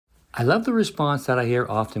I love the response that I hear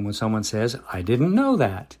often when someone says, I didn't know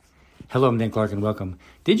that. Hello, I'm Dan Clark and welcome.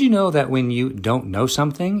 Did you know that when you don't know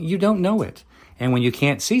something, you don't know it? And when you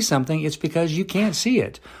can't see something, it's because you can't see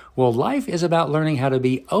it. Well, life is about learning how to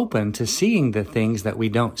be open to seeing the things that we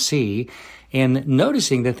don't see and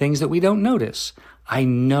noticing the things that we don't notice. I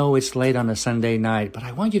know it's late on a Sunday night, but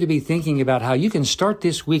I want you to be thinking about how you can start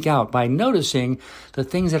this week out by noticing the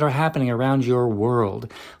things that are happening around your world,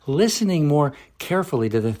 listening more carefully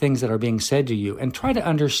to the things that are being said to you, and try to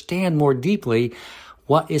understand more deeply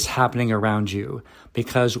what is happening around you,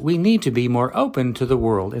 because we need to be more open to the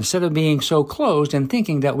world instead of being so closed and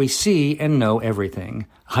thinking that we see and know everything.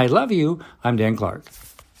 I love you. I'm Dan Clark.